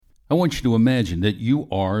I want you to imagine that you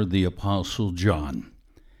are the Apostle John.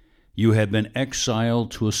 You have been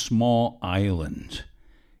exiled to a small island.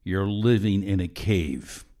 You're living in a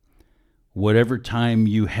cave. Whatever time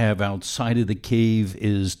you have outside of the cave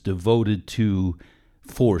is devoted to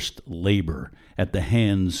forced labor at the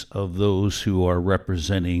hands of those who are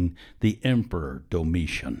representing the Emperor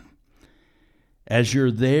Domitian. As you're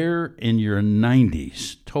there in your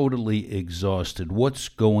 90s, totally exhausted, what's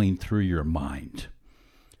going through your mind?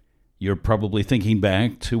 You're probably thinking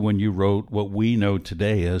back to when you wrote what we know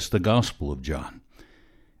today as the Gospel of John.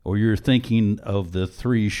 Or you're thinking of the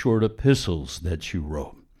 3 short epistles that you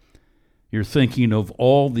wrote. You're thinking of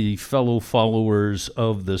all the fellow followers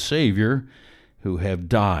of the Savior who have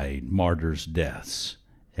died martyrs' deaths.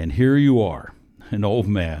 And here you are, an old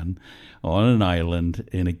man on an island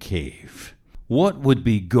in a cave. What would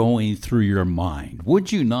be going through your mind?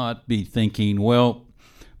 Would you not be thinking, well,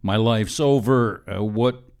 my life's over,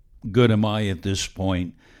 what good am I at this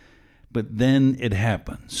point? But then it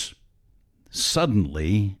happens.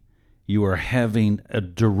 Suddenly, you are having a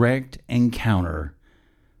direct encounter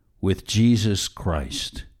with Jesus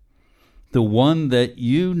Christ, the one that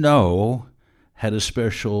you know had a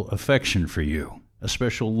special affection for you, a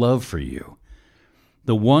special love for you,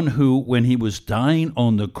 the one who, when he was dying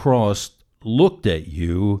on the cross, looked at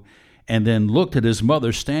you and then looked at his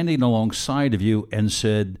mother standing alongside of you and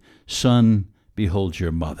said, "Son, behold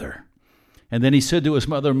your mother." And then he said to his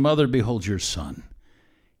mother, "Mother, behold your son."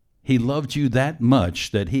 He loved you that much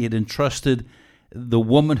that he had entrusted the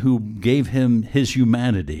woman who gave him his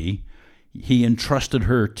humanity, he entrusted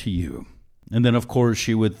her to you. And then, of course,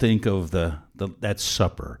 you would think of that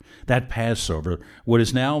supper, that Passover, what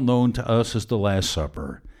is now known to us as the Last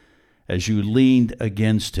Supper, as you leaned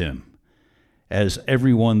against him, as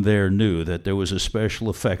everyone there knew that there was a special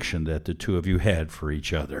affection that the two of you had for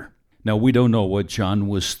each other. Now, we don't know what John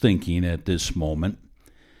was thinking at this moment.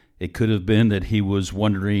 It could have been that he was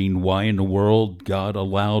wondering why in the world God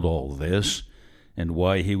allowed all this and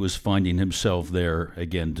why he was finding himself there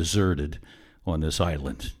again deserted on this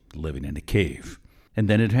island, living in a cave. And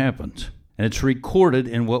then it happened. And it's recorded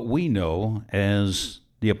in what we know as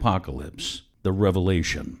the Apocalypse, the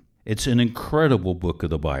Revelation. It's an incredible book of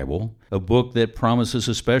the Bible, a book that promises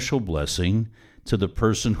a special blessing to the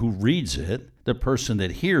person who reads it, the person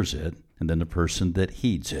that hears it, and then the person that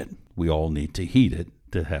heeds it. We all need to heed it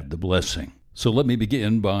to have the blessing. So let me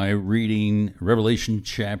begin by reading Revelation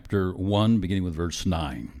chapter 1, beginning with verse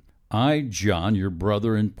 9. I, John, your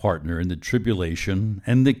brother and partner in the tribulation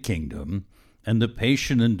and the kingdom and the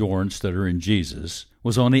patient endurance that are in Jesus,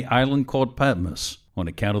 was on the island called Patmos on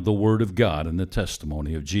account of the word of God and the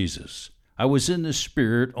testimony of Jesus. I was in the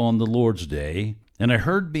Spirit on the Lord's day, and I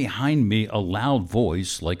heard behind me a loud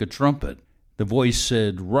voice like a trumpet. The voice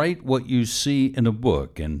said, "Write what you see in a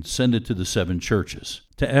book and send it to the 7 churches,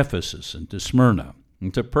 to Ephesus and to Smyrna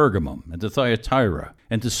and to Pergamum and to Thyatira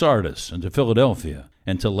and to Sardis and to Philadelphia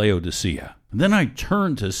and to Laodicea." And then I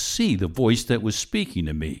turned to see the voice that was speaking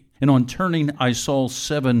to me. And on turning, I saw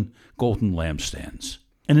 7 golden lampstands.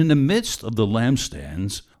 And in the midst of the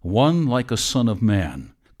lampstands, one like a son of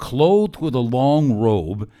man, clothed with a long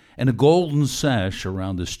robe and a golden sash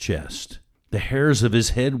around his chest. The hairs of his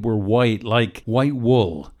head were white, like white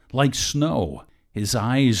wool, like snow. His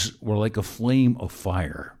eyes were like a flame of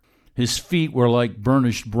fire. His feet were like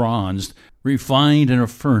burnished bronze, refined in a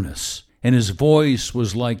furnace, and his voice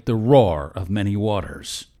was like the roar of many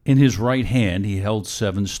waters. In his right hand he held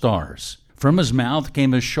 7 stars. From his mouth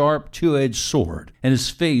came a sharp 2-edged sword, and his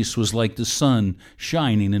face was like the sun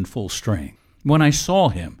shining in full strength. When I saw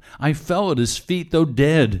him, I fell at his feet, though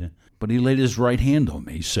dead. But he laid his right hand on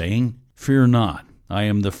me, saying, "Fear not, I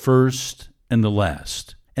am the first and the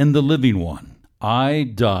last, and the living one. I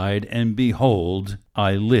died, and behold,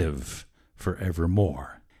 I live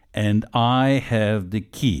forevermore. And I have the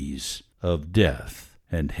keys of death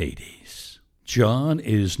and Hades." John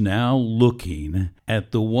is now looking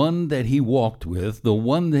at the one that he walked with, the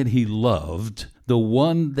one that he loved, the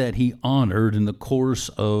one that he honored in the course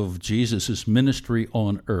of Jesus' ministry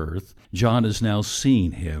on earth. John is now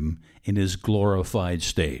seeing him in his glorified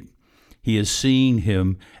state. He is seeing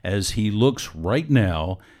him as he looks right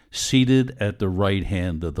now, seated at the right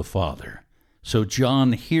hand of the Father. So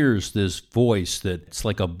John hears this voice that's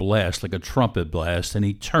like a blast, like a trumpet blast, and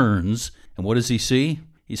he turns, and what does he see?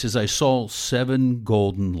 He says, "I saw 7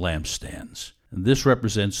 golden lampstands." And this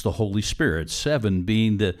represents the Holy Spirit, 7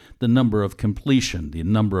 being the number of completion, the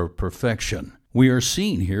number of perfection. We are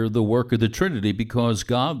seeing here the work of the Trinity because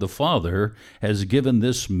God the Father has given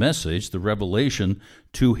this message, the revelation,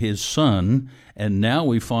 to his Son, and now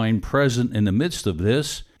we find present in the midst of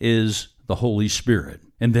this is the Holy Spirit.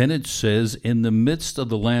 And then it says, in the midst of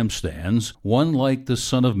the lampstands, one like the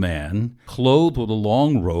Son of Man, clothed with a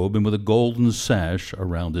long robe and with a golden sash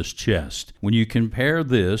around his chest. When you compare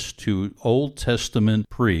this to Old Testament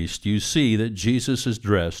priests, you see that Jesus is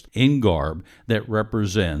dressed in garb that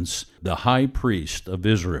represents the high priest of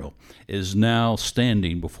Israel, is now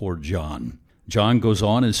standing before John. John goes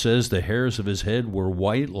on and says the hairs of his head were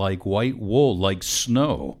white like white wool, like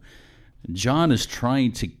snow. John is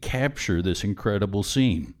trying to capture this incredible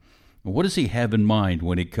scene. What does he have in mind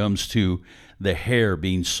when it comes to the hair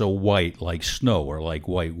being so white like snow or like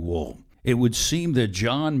white wool? It would seem that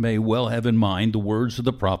John may well have in mind the words of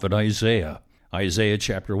the prophet Isaiah. Isaiah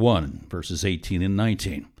chapter 1, verses 18 and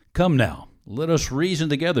 19. Come now, let us reason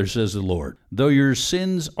together, says the Lord. Though your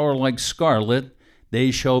sins are like scarlet,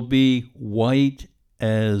 they shall be white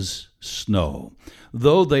as snow.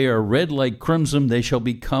 Though they are red like crimson, they shall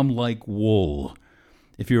become like wool.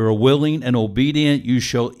 If you are willing and obedient, you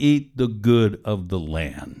shall eat the good of the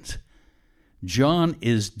land. John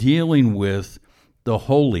is dealing with the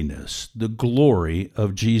holiness, the glory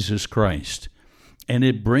of Jesus Christ. And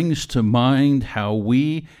it brings to mind how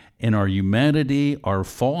we, in our humanity, our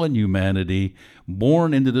fallen humanity,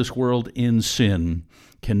 born into this world in sin,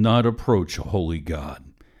 cannot approach a holy God.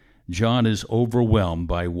 John is overwhelmed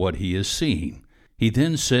by what he is seeing. He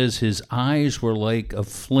then says his eyes were like a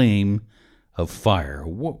flame of fire.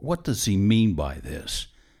 What does he mean by this?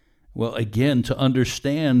 Well, again, to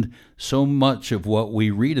understand so much of what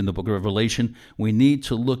we read in the book of Revelation, we need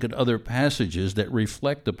to look at other passages that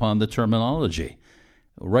reflect upon the terminology.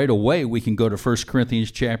 Right away, we can go to 1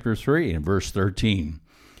 Corinthians chapter 3 and verse 13,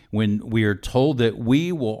 when we are told that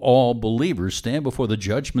we will all believers stand before the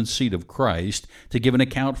judgment seat of Christ to give an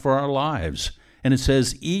account for our lives. And it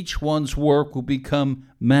says each one's work will become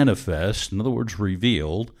manifest, in other words,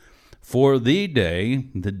 revealed, for the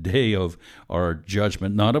day of our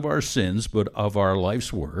judgment, not of our sins, but of our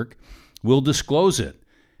life's work, will disclose it,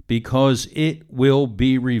 because it will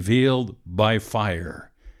be revealed by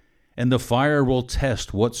fire. And the fire will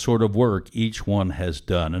test what sort of work each one has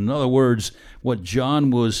done. In other words, what John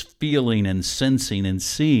was feeling and sensing and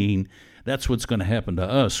seeing, that's what's going to happen to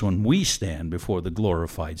us when we stand before the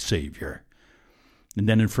glorified Savior. And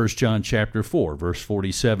then in 1 John chapter 4, verse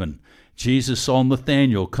 47, Jesus saw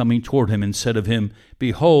Nathanael coming toward him and said of him,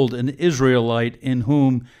 Behold, an Israelite in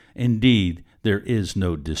whom indeed there is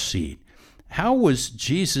no deceit. How was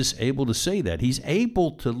Jesus able to say that? He's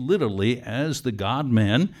able to literally, as the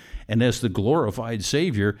God-man and as the glorified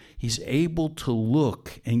Savior, he's able to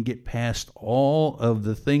look and get past all of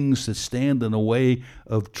the things that stand in the way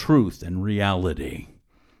of truth and reality.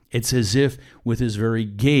 It's as if with his very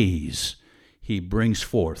gaze, he brings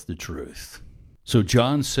forth the truth. So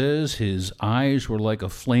John says his eyes were like a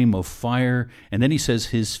flame of fire, and then he says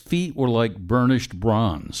his feet were like burnished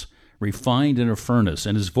bronze, refined in a furnace,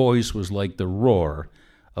 and his voice was like the roar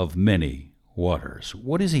of many waters.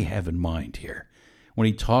 What does he have in mind here when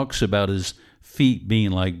he talks about his feet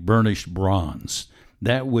being like burnished bronze,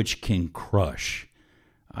 that which can crush?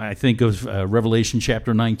 I think of Revelation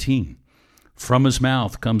chapter 19. From his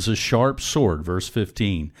mouth comes a sharp sword, verse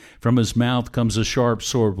 15. From his mouth comes a sharp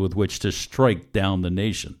sword with which to strike down the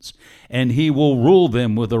nations. And he will rule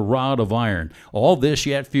them with a rod of iron. All this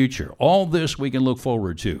yet future. All this we can look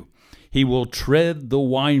forward to. He will tread the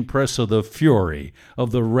winepress of the fury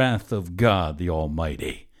of the wrath of God the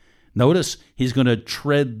Almighty. Notice he's going to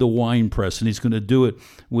tread the winepress, and he's going to do it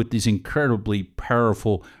with these incredibly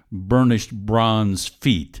powerful burnished bronze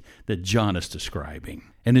feet that John is describing.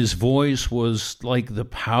 And his voice was like the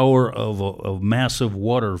power of a massive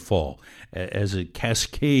waterfall as it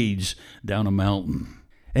cascades down a mountain.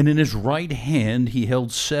 And in his right hand he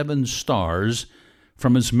held 7 stars.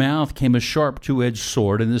 From his mouth came a sharp two-edged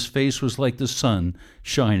sword, and his face was like the sun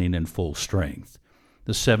shining in full strength.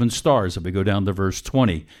 The 7 stars, if we go down to verse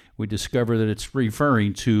 20, we discover that it's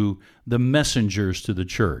referring to the messengers to the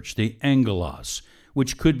church, the angelos,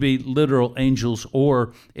 which could be literal angels,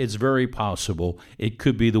 or it's very possible it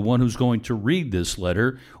could be the one who's going to read this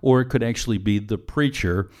letter, or it could actually be the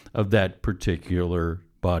preacher of that particular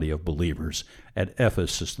body of believers at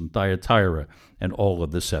Ephesus and Thyatira and all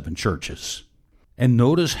of the 7 churches. And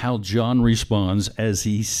notice how John responds as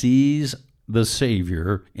he sees the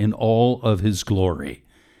Savior in all of his glory.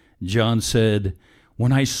 John said,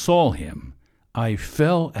 When I saw him, I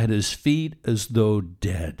fell at his feet as though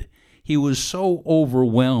dead. He was so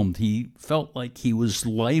overwhelmed, he felt like he was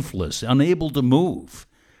lifeless, unable to move.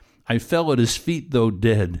 I fell at his feet, though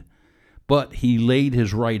dead, but he laid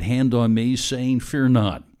his right hand on me, saying, Fear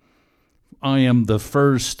not, I am the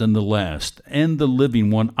first and the last, and the living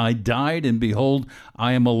one. I died, and behold,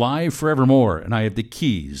 I am alive forevermore, and I have the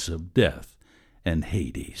keys of death and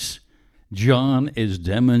Hades. John is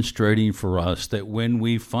demonstrating for us that when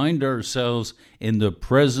we find ourselves in the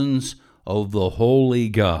presence of the Holy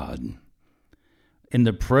God, in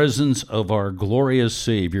the presence of our glorious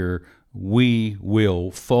Savior, we will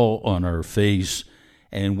fall on our face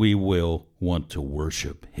and we will want to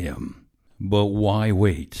worship Him. But why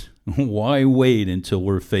wait? Why wait until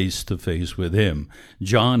we're face to face with Him?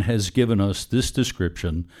 John has given us this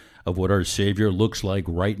description of what our Savior looks like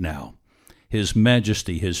right now. His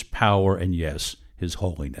majesty, His power, and yes, His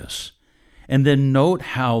holiness. And then note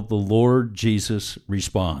how the Lord Jesus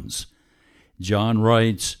responds. John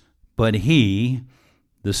writes, "But He,"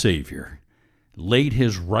 the Savior, "laid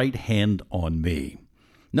His right hand on me."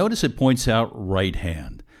 Notice it points out right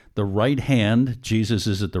hand. The right hand, Jesus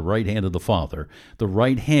is at the right hand of the Father. The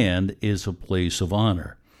right hand is a place of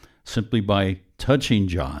honor. Simply by touching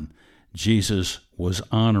John, Jesus was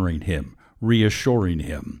honoring him, reassuring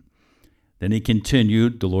him. Then he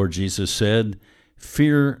continued, the Lord Jesus said,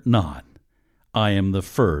 "Fear not, I am the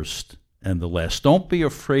first and the last." Don't be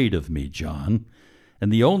afraid of me, John.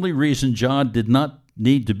 And the only reason John did not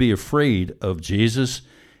need to be afraid of Jesus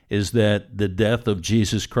is that the death of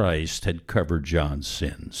Jesus Christ had covered John's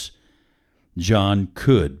sins. John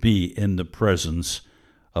could be in the presence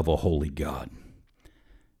of a holy God.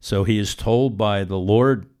 So he is told by the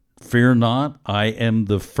Lord, "Fear not, I am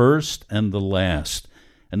the first and the last."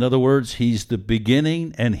 In other words, He's the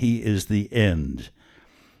beginning and He is the end.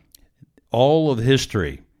 All of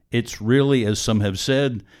history, it's really, as some have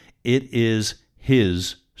said, it is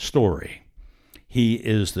His story. He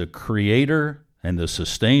is the creator and the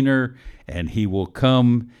sustainer, and He will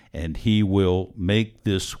come and He will make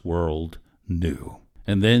this world new.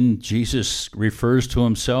 And then Jesus refers to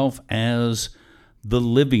Himself as the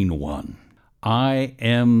living one. I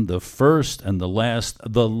am the first and the last,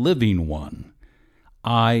 the living one.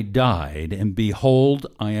 I died, and behold,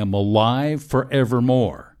 I am alive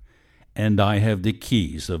forevermore, and I have the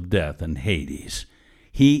keys of death and Hades.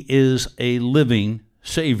 He is a living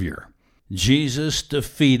Savior. Jesus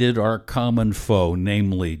defeated our common foe,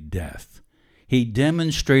 namely death. He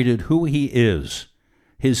demonstrated who He is.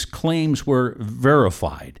 His claims were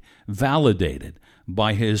verified, validated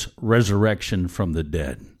by His resurrection from the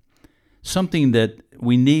dead. Something that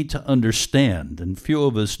we need to understand, and few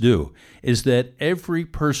of us do, is that every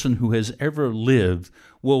person who has ever lived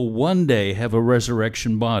will one day have a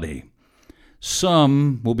resurrection body.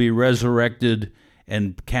 Some will be resurrected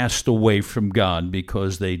and cast away from God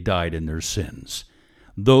because they died in their sins.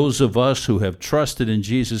 Those of us who have trusted in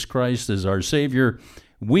Jesus Christ as our Savior,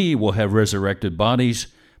 we will have resurrected bodies,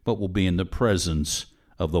 but will be in the presence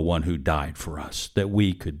of the one who died for us, that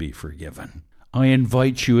we could be forgiven. I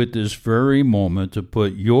invite you at this very moment to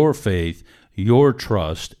put your faith, your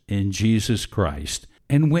trust in Jesus Christ.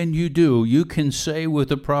 And when you do, you can say with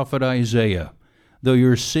the prophet Isaiah, "Though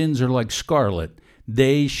your sins are like scarlet,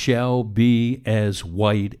 they shall be as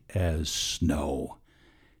white as snow,"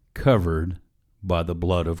 covered by the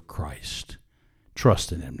blood of Christ.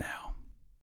 Trust in Him now.